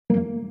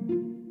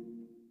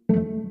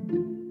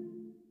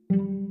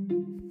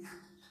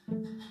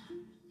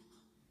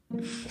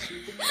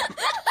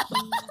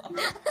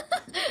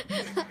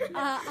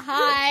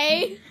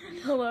Hi.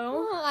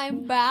 Hello.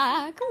 I'm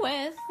back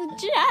with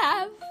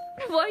Jeff.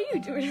 Why are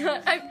you doing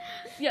that?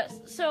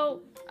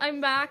 So I'm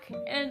back,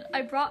 and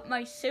I brought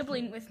my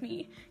sibling with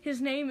me.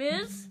 His name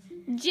is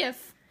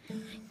Jeff.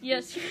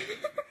 Yes.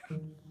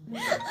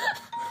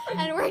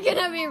 And we're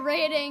gonna be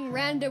rating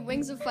random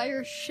Wings of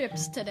Fire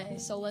ships today,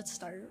 so let's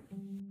start.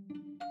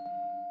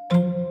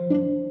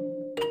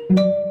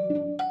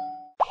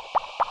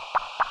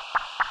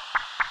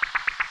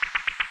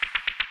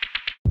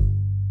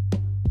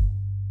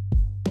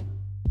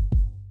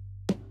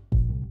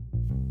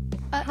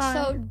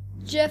 So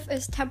Jeff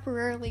is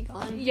temporarily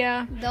gone.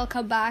 Yeah. They'll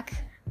come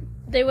back.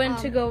 They went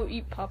to go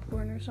eat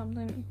popcorn or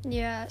something.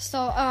 Yeah,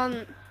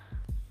 so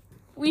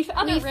We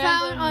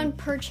found on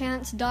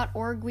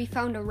perchance.org, we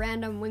found a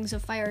random Wings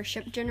of Fire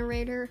ship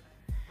generator.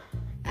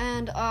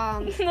 And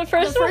the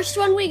the first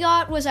one we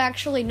got was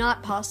actually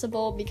not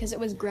possible because it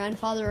was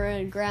grandfather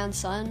and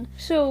grandson.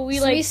 So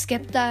we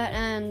skipped that,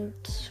 and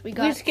we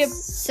skipped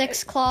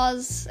Six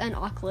Claws and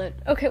Auklet.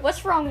 Okay,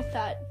 what's wrong with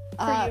that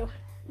for you?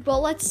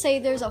 Well, let's say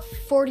there's a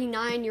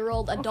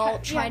 49-year-old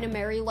adult trying to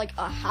marry like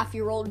a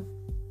half-year-old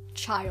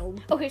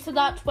child. Okay, so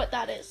that's what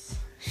that is.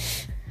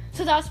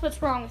 So that's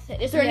what's wrong with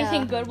it. Is there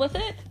anything good with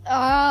it?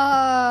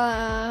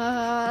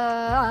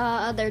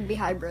 There'd be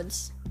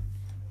hybrids.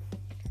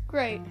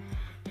 Great.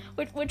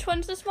 Which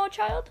one's the small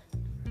child?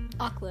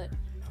 Auklet.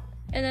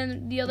 And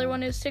then the other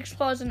one is Six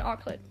Claws and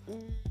Auklet.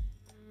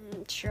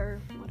 Sure,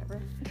 whatever.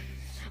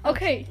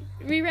 Okay,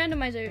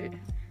 re-randomize it.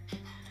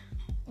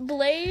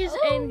 Blaze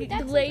and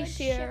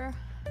Glacier.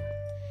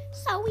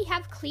 So we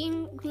have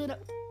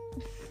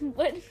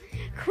What?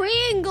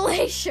 Queen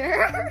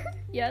Glacier.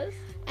 Yes.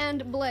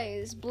 And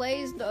Blaze.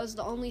 Blaze was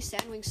the only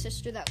Sandwing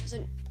sister that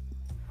wasn't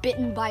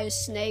bitten by a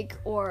snake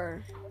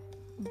or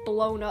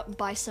blown up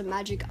by some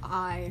magic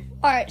eye.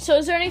 Alright, so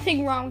is there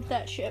anything wrong with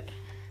that ship?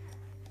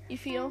 You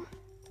feel?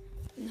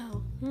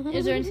 No.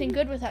 Is there anything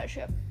good with that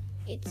ship?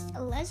 It's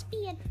a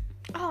lesbian.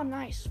 Oh,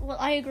 nice. Well,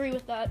 I agree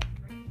with that.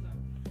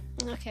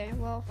 Okay,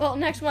 well. Well,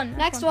 next one.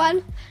 Next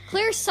one.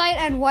 Clear Sight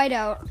and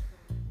Whiteout.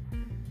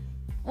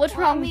 What's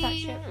wrong with that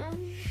ship?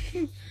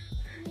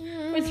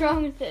 What's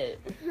wrong with it?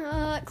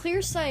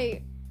 Clear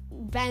Sight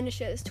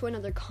vanishes to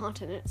another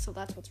continent, so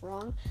that's what's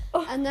wrong.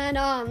 Oh. And then,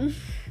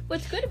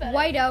 what's good about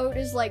Whiteout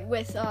is like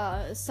with,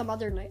 some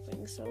other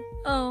Nightwing, so.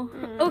 Oh,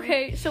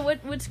 okay. So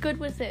what's good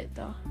with it,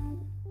 though?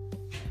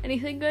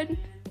 Anything good?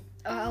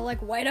 Like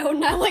Whiteout,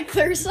 not like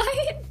Clear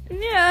Sight.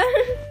 Yeah.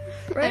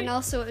 Right? And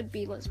also it'd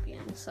be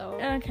lesbian, so.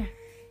 Okay.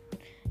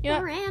 Yeah.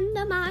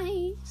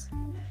 Randomize.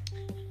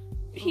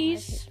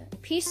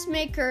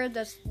 Peacemaker,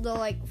 the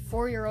like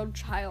 4-year-old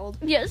child.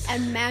 Yes.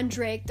 And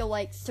Mandrake, the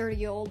like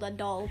 30-year-old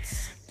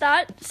adults.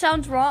 That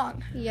sounds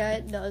wrong. Yeah,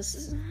 it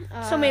does.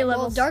 So many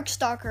levels. Well,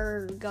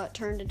 Darkstalker got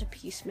turned into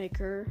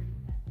Peacemaker.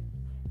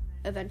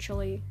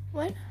 Eventually.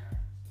 What?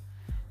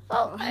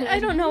 Well, I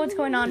don't know what's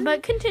going on,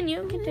 but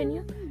continue.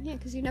 Yeah,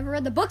 because you never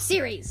read the book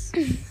series.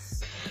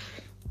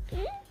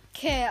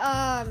 Okay,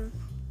 I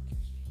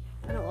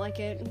don't like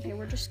it. Okay,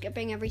 we're just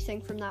skipping everything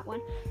from that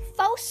one.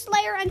 Foe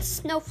Slayer and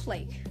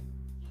Snowflake.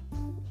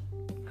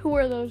 Who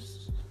are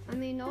those? I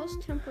mean, those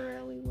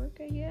temporarily work,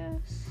 I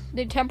guess.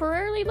 They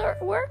temporarily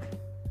work?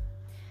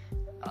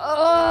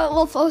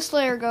 Well, Foe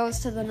Slayer goes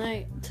to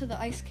the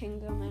Ice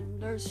Kingdom,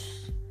 and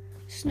there's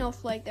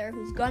Snowflake there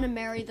who's gonna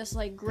marry this,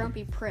 like,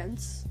 grumpy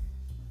prince.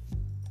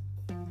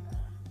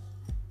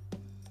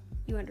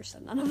 You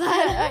understand none of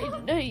that?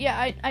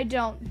 I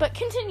don't. But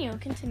continue.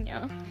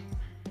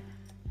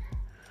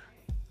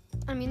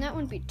 I mean, that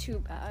wouldn't be too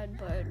bad,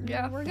 but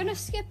yeah, we're gonna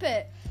skip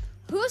it.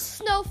 Who's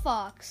Snow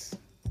Fox?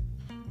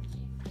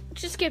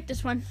 Just skip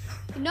this one.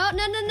 No.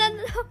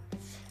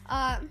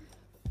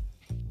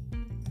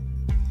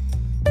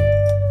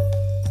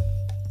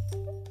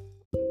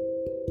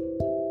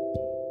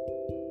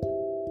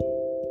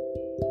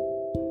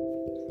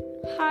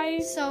 Hi.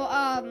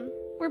 So,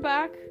 we're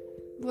back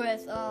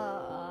with,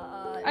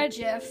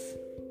 Jeff.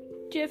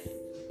 Jeff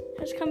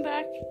has come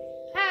back.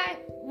 Hi.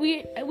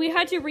 We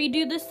had to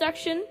redo this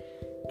section.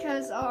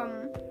 Because,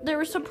 there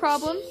were some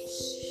problems.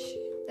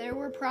 There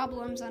were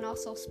problems and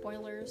also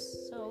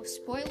spoilers. So,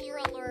 spoiler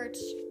alert.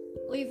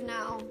 Leave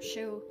now.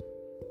 Shoo.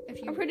 If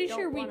you I'm pretty don't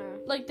sure wanna.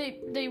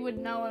 they would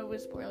know it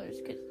was spoilers.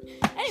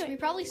 Anyway, we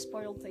probably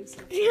spoiled things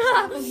of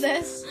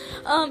this.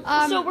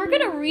 So we're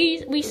gonna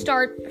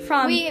restart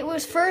from. It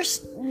was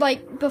first,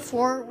 like,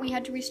 before we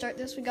had to restart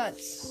this, we got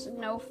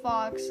Snow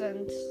Fox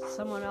and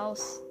someone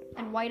else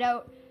and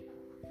Whiteout.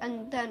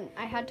 And then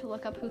I had to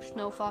look up who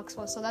Snow Fox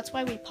was, so that's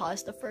why we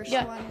paused the first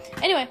one.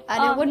 Anyway.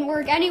 And it wouldn't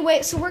work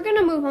anyway, so we're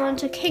gonna move on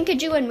to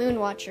Kinkajou and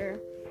Moonwatcher.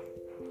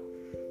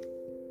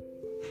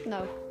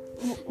 No.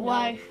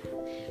 Why?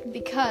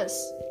 Because,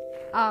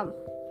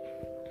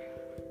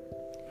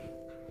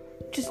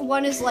 just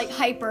one is like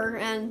hyper,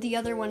 and the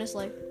other one is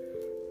like...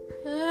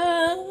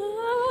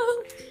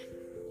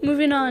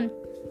 Moving on.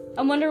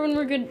 I wonder when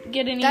we're gonna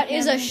get any... That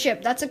is a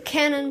ship. That's a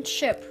canon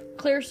ship.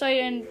 Clear Sight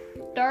and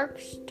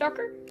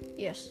Darkstalker?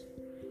 Yes.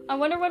 I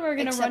wonder when we're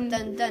gonna run...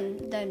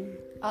 Then,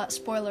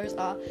 spoilers,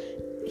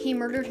 He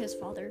murdered his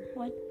father.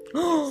 What?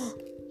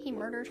 He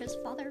murdered his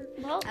father.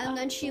 Well, And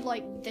then she,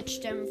 like,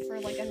 ditched him for,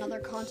 like, another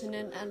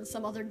continent and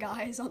some other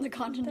guys on the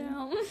continent.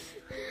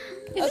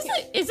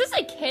 Is this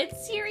a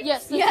kids series?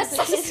 Yes. Yes,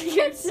 this is a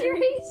kid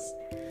series.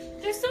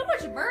 There's so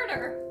much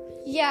murder.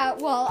 Yeah,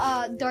 well,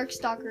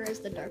 Darkstalker is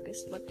the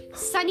darkest one.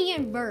 Sunny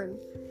and Burn.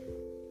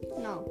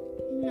 No.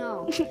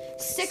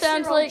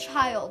 6-year-old like-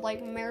 child,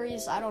 like,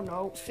 marries, I don't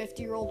know,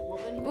 50-year-old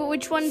woman.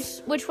 Which one's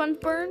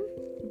Burn?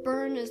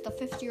 Burn is the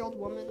 50-year-old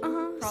woman,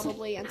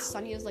 probably, and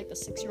Sunny is, like, the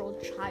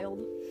 6-year-old child.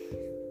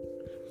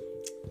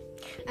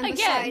 And Again.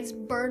 besides,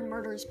 Burn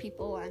murders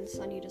people, and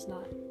Sunny does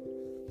not.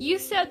 You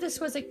said this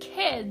was a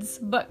kids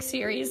book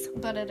series.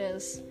 But it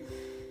is.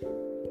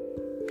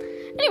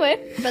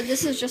 Anyway, But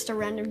this is just a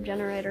random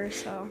generator,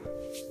 so.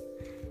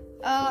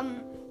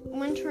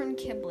 Winter and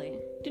Kibley.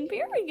 didn't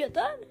we already get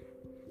that?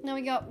 No,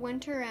 we got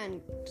Winter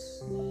and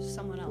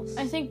someone else.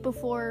 I think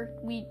before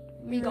we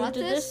got redid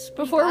this?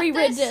 Before We we got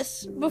read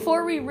this? this.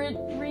 Before we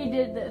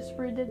redid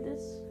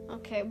this.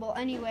 Okay, well,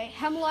 anyway,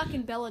 Hemlock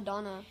and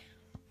Belladonna.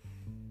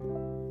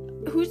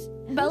 Who's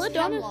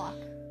Belladonna? Hemlock.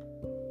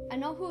 I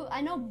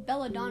know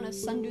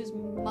Belladonna's Sundu's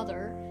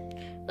mother.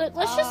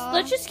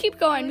 Let's just keep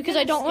going because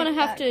I don't want to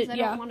have to. I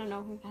Yeah. don't want to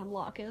know who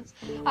Hemlock is.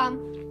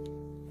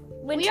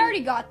 We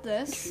already got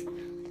this.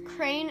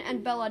 Crane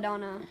and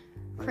Belladonna.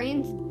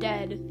 Crane's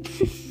dead.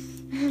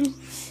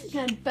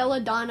 And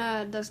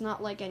Belladonna does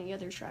not like any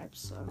other tribes,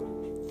 so.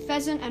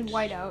 Pheasant and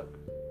Whiteout.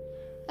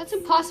 That's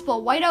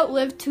impossible. Whiteout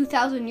lived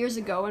 2,000 years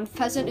ago, and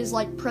Pheasant is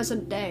like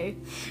present day.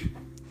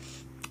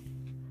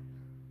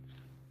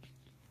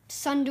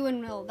 Sundu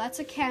and Mill. That's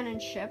a cannon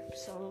ship,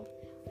 so.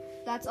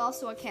 That's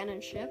also a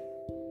cannon ship.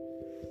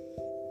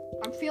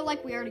 I feel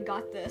like we already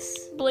got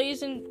this.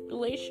 Blaze and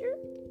Glacier.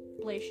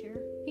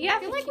 Glacier. Yeah. I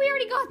feel like we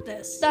already got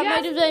this. That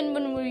might have been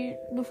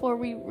before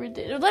we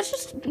redid. Let's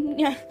just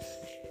yeah.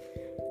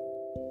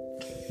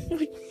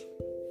 We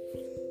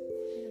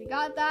already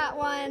got that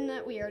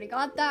one. We already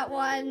got that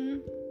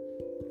one.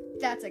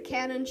 That's a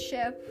cannon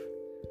ship.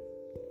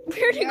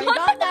 We already We already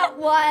got that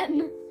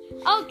one.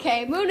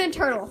 Okay, Moon and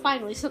Turtle.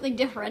 Finally, something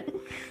different.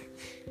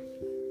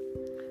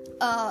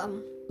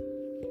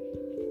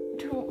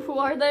 Who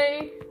are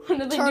they? What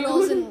do they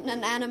Turtle's do?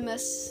 an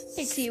animus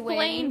sea wing.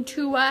 Explain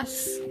to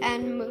us.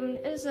 And Moon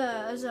is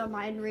a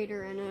mind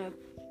reader and a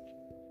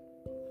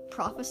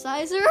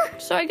prophesizer.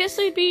 So I guess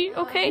they'd be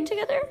okay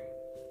together.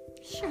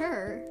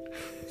 Sure.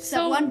 Except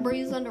So- one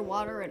breathes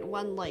underwater and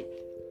one, like,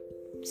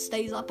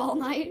 stays up all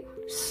night.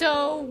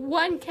 So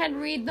one can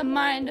read the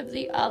mind of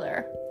the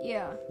other.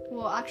 Yeah.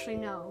 Well, actually,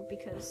 no,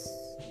 because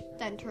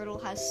then Turtle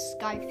has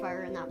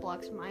Skyfire and that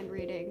blocks mind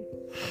reading.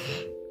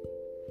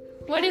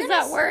 What is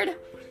that word?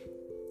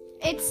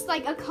 It's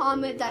like a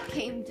comet that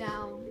came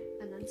down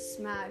and then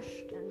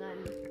smashed, and then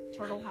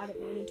Turtle had it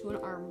made into an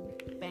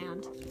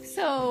armband.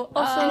 So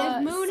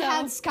And if Moon so-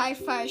 had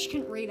Skyfire, she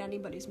couldn't read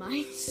anybody's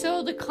mind.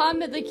 So the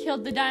comet that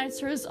killed the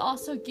dinosaurs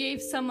also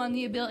gave someone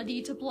the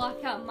ability to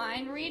block out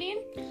mind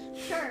reading?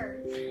 Sure.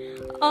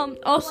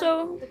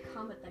 Also, The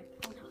comet that.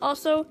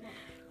 also,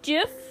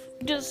 Jif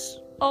does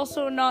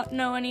also not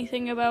know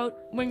anything about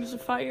Wings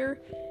of Fire,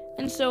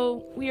 and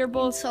so we are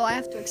both. So I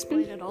have to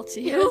explain it all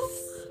to you.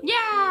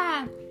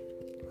 Yeah!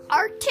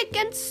 Arctic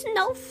and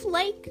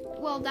Snowflake.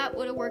 Well, that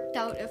would have worked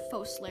out if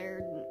Foeslayer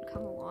didn't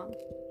come along.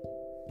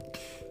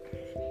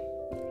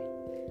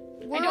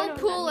 don't know what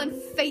Whirlpool that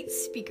and Fate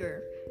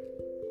Speaker.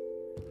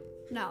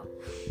 No.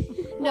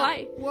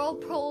 Why?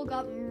 Whirlpool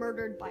got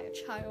murdered by a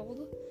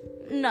child.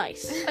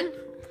 Nice.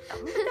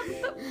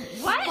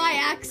 What? By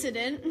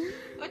accident.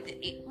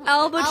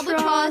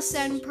 Albatross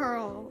and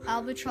Pearl.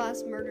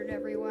 Albatross murdered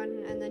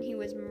everyone, and then he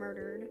was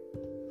murdered.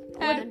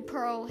 And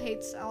Pearl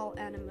hates all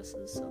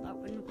animuses, so that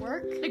wouldn't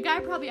work. The guy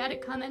probably had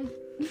it coming.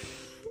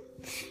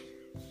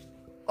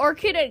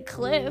 Orchid and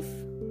Cliff.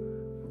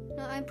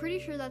 No, I'm pretty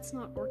sure that's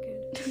not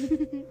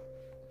Orchid.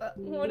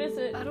 What is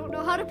it? I don't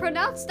know how to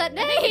pronounce that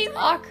name.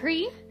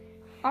 Akri.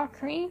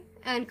 Akri.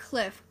 And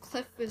Cliff.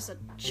 Cliff is a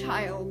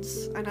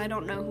child's, and I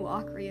don't know who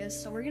Akri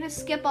is, so we're gonna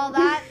skip all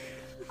that.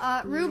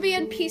 Ruby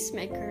and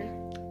Peacemaker.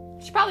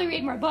 Should probably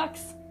read more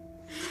books.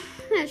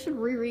 I should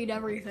reread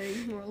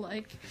everything, more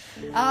like.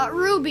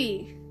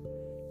 Ruby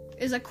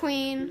is a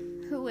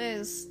queen who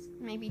is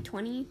maybe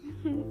 20,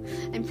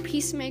 and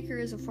Peacemaker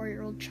is a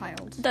 4-year-old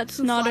child. That's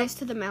who not flies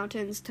to the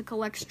mountains to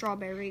collect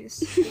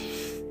strawberries.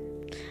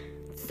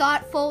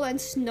 Thoughtful and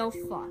Snow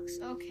Fox.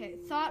 Okay,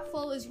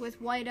 Thoughtful is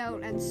with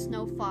Whiteout and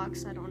Snow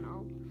Fox. I don't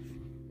know.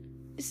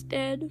 Is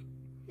dead.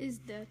 Is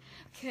dead.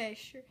 Okay,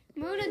 sure.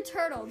 Moon and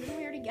Turtle. Didn't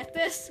we already get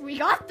this? We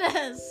got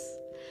this.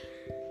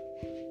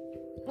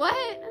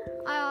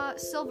 What?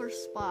 Silver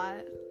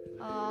Spot.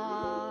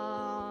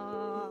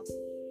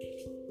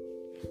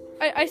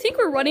 I think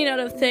we're running out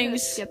of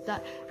things. Skip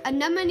that.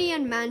 Anemone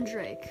and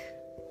Mandrake.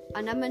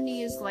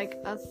 Anemone is like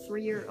a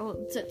 3-year-old.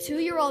 It's a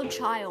 2-year-old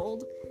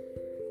child,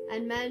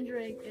 and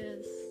Mandrake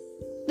is.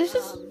 This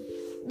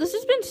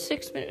has been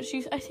 6 minutes.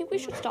 I think we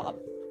should stop.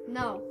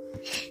 No.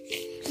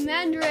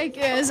 Mandrake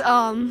is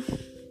 4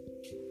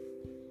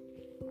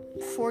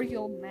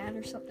 40-year-old man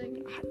or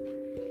something.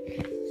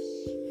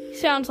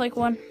 Sounds like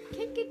one.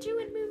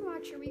 Kinkajou and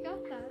Moonwatcher, we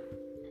got that.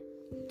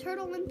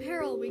 Turtle and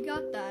Peril, we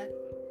got that.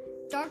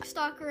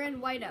 Darkstalker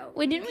and Whiteout.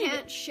 Wait, didn't we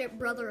Can't ship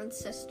brother and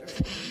sister.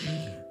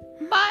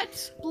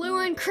 But Blue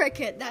and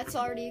Cricket, that's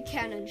already a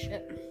canon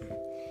ship.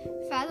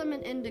 Fathom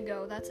and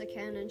Indigo, that's a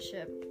canon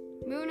ship.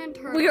 Moon and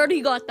Turtle. We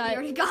already got We that.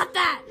 already got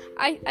that.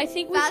 I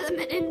think we Fathom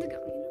and Indigo.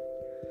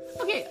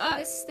 okay,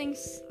 This thing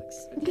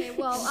sucks. Okay,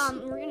 well,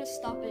 we're gonna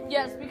stop it.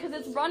 Yes, here. because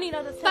it's running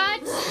out of time.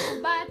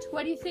 but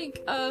what do you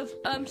think of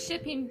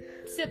shipping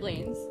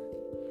siblings?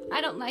 I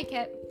don't like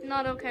it.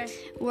 Not okay.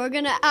 We're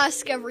gonna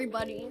ask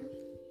everybody.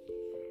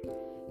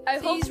 I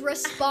Please hope.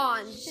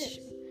 respond.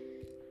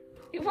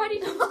 Why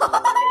did you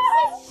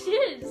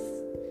say shiz?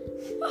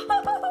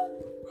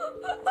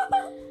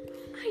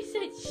 I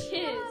said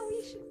shiz.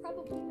 we should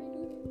probably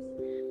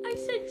redo I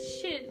said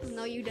shiz. this.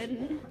 No, you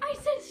didn't. I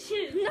said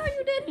shiz. No,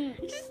 you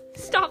didn't. Just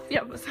stop the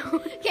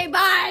episode. Okay,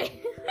 bye.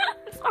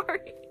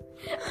 Sorry.